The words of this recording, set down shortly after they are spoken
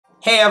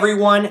Hey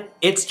everyone,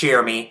 it's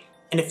Jeremy,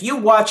 and if you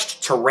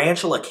watched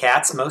Tarantula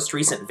Kat's most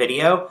recent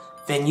video,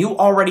 then you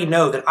already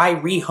know that I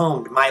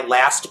rehomed my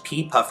last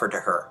pea puffer to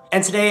her.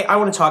 And today I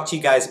want to talk to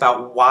you guys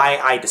about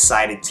why I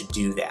decided to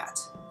do that.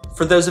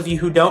 For those of you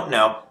who don't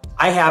know,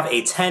 I have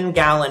a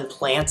 10-gallon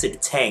planted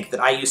tank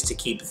that I used to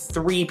keep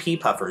 3 pea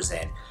puffers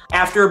in.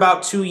 After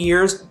about 2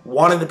 years,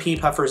 one of the pea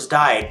puffers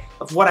died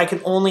of what I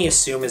can only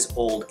assume is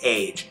old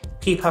age.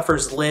 Pea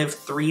puffers live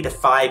 3 to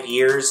 5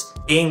 years.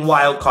 Being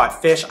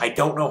wild-caught fish, I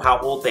don't know how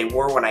old they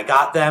were when I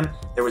got them.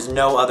 There was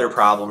no other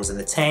problems in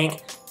the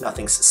tank,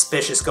 nothing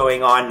suspicious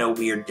going on, no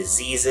weird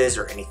diseases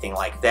or anything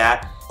like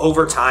that.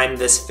 Over time,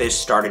 this fish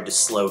started to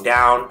slow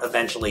down.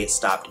 Eventually, it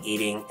stopped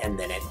eating, and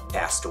then it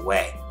passed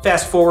away.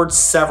 Fast forward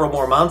several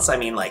more months, I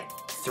mean like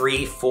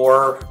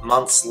 3-4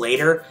 months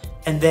later,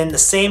 and then the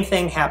same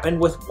thing happened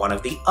with one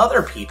of the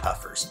other pea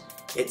puffers.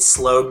 It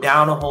slowed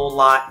down a whole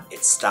lot,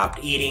 it stopped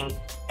eating,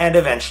 and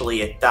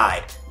eventually it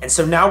died. And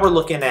so now we're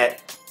looking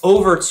at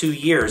over 2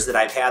 years that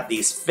I've had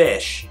these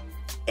fish,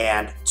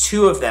 and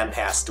 2 of them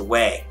passed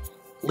away,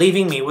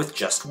 leaving me with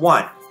just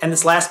 1. And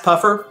this last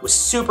puffer was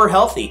super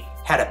healthy,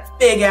 had a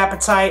big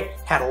appetite,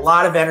 had a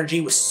lot of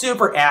energy, was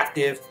super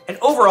active, and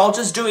overall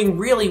just doing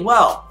really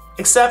well,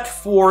 except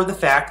for the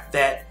fact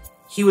that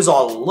he was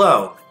all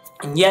alone.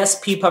 And yes,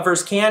 pea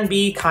puffers can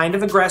be kind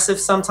of aggressive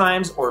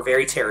sometimes or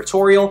very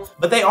territorial,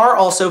 but they are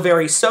also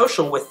very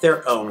social with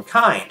their own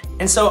kind.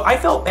 And so I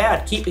felt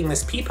bad keeping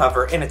this pea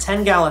puffer in a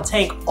 10-gallon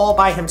tank all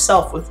by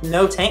himself with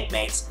no tank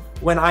mates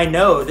when I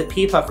know that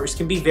pea puffers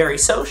can be very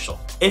social.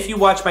 If you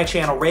watch my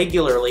channel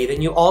regularly,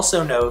 then you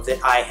also know that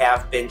I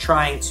have been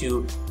trying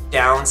to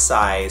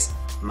downsize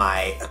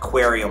my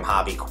aquarium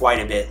hobby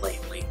quite a bit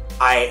lately.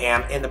 I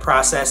am in the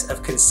process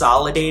of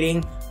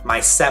consolidating my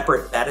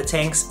separate betta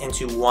tanks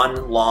into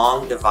one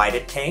long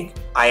divided tank.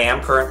 I am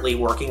currently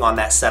working on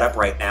that setup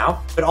right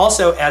now, but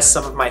also as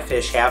some of my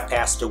fish have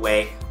passed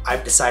away,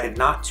 I've decided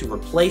not to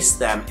replace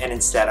them, and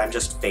instead I'm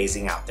just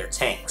phasing out their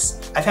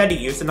tanks. I've had to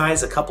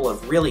euthanize a couple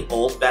of really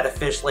old betta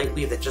fish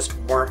lately that just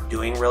weren't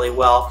doing really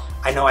well.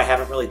 I know I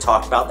haven't really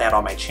talked about that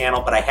on my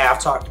channel, but I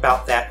have talked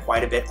about that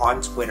quite a bit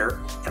on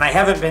Twitter, and I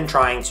haven't been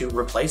trying to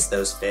replace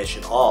those fish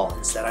at all.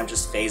 Instead, I'm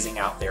just phasing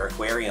out their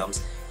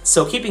aquariums.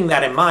 So keeping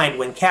that in mind,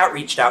 when Kat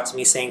reached out to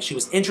me saying she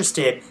was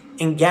interested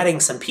in getting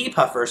some pea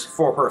puffers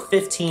for her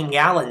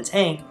 15-gallon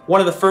tank,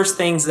 one of the first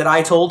things that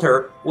I told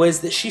her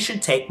was that she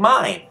should take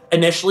mine.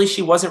 Initially,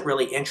 she wasn't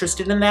really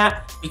interested in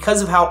that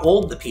because of how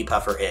old the pea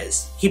puffer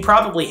is. He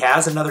probably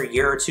has another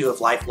year or 2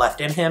 of life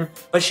left in him,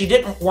 but she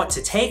didn't want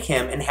to take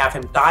him and have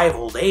him die of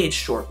old age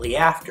shortly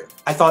after.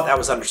 I thought that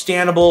was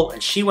understandable,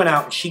 and she went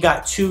out and she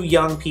got 2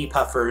 young pea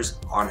puffers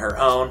on her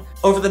own.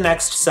 Over the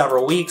next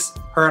several weeks,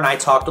 her and I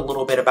talked a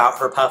little bit about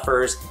her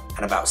puffers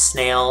and about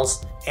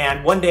snails,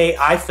 and one day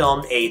I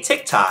filmed a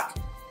TikTok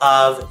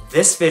of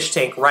this fish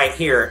tank right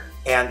here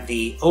and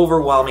the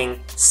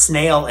overwhelming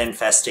snail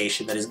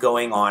infestation that is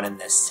going on in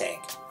this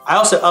tank. I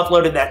also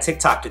uploaded that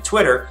TikTok to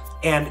Twitter,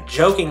 and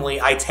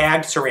jokingly I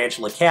tagged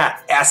Tarantula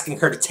Kat, asking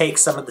her to take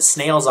some of the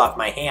snails off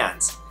my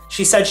hands.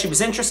 She said she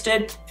was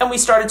interested, and we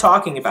started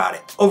talking about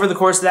it. Over the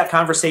course of that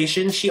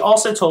conversation, she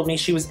also told me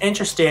she was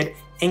interested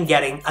in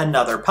getting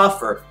another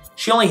puffer.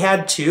 She only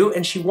had 2,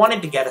 and she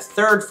wanted to get a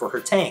 3rd for her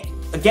tank.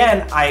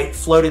 Again, I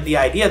floated the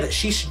idea that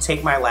she should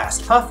take my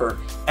last puffer,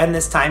 and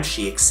this time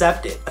she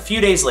accepted. A few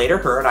days later,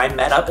 her and I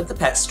met up at the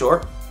pet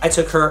store. I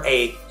took her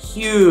a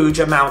huge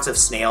amount of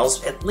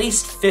snails, at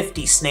least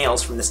 50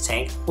 snails from this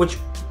tank, which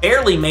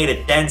barely made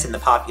a dent in the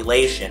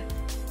population.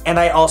 And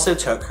I also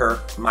took her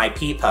my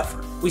pea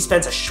puffer. We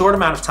spent a short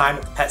amount of time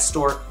at the pet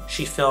store.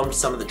 She filmed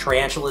some of the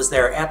tarantulas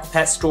there at the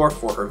pet store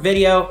for her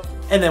video,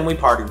 and then we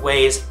parted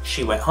ways.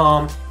 She went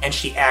home, and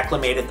she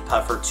acclimated the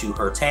puffer to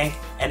her tank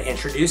and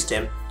introduced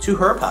him to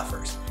her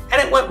puffers.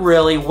 And it went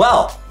really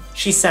well.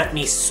 She sent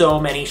me so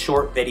many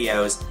short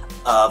videos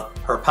of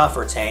her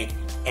puffer tank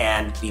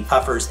and the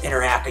puffers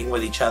interacting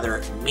with each other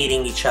and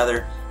meeting each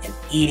other and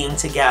eating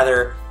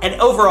together. And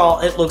overall,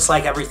 it looks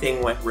like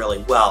everything went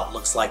really well. It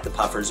looks like the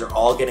puffers are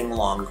all getting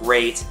along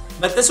great.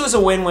 But this was a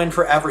win-win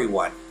for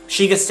everyone.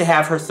 She gets to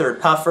have her 3rd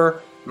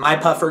puffer. My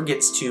puffer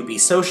gets to be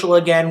social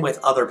again with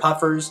other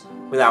puffers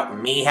without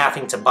me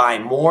having to buy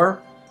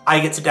more. I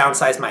get to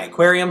downsize my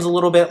aquariums a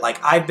little bit like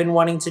I've been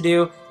wanting to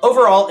do.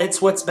 Overall,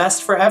 it's what's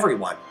best for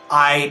everyone.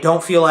 I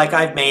don't feel like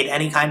I've made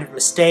any kind of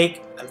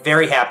mistake. I'm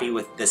very happy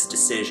with this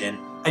decision.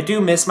 I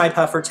do miss my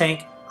puffer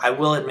tank. I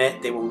will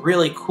admit they were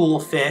really cool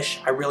fish.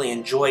 I really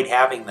enjoyed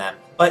having them.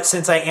 But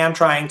since I am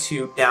trying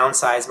to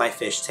downsize my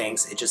fish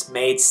tanks, it just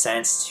made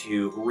sense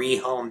to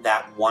rehome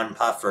that one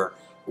puffer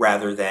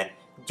rather than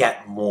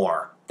get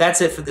more. That's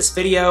it for this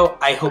video.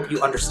 I hope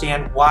you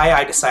understand why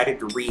I decided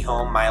to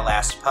rehome my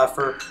last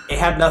puffer. It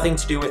had nothing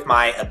to do with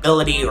my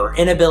ability or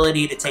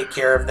inability to take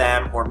care of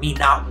them or me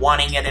not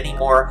wanting it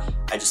anymore.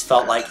 I just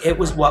felt like it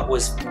was what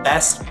was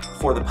best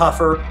for the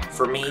puffer,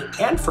 for me,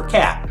 and for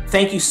Kat.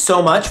 Thank you so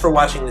much for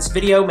watching this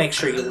video. Make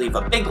sure you leave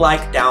a big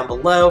like down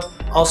below.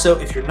 Also,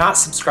 if you're not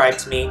subscribed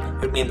to me, it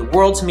would mean the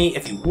world to me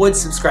if you would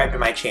subscribe to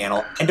my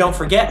channel. And don't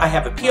forget, I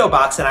have a P.O.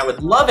 box and I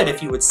would love it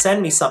if you would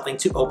send me something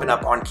to open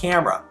up on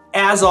camera.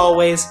 As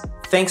always,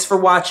 thanks for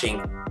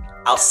watching.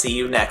 I'll see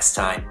you next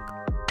time.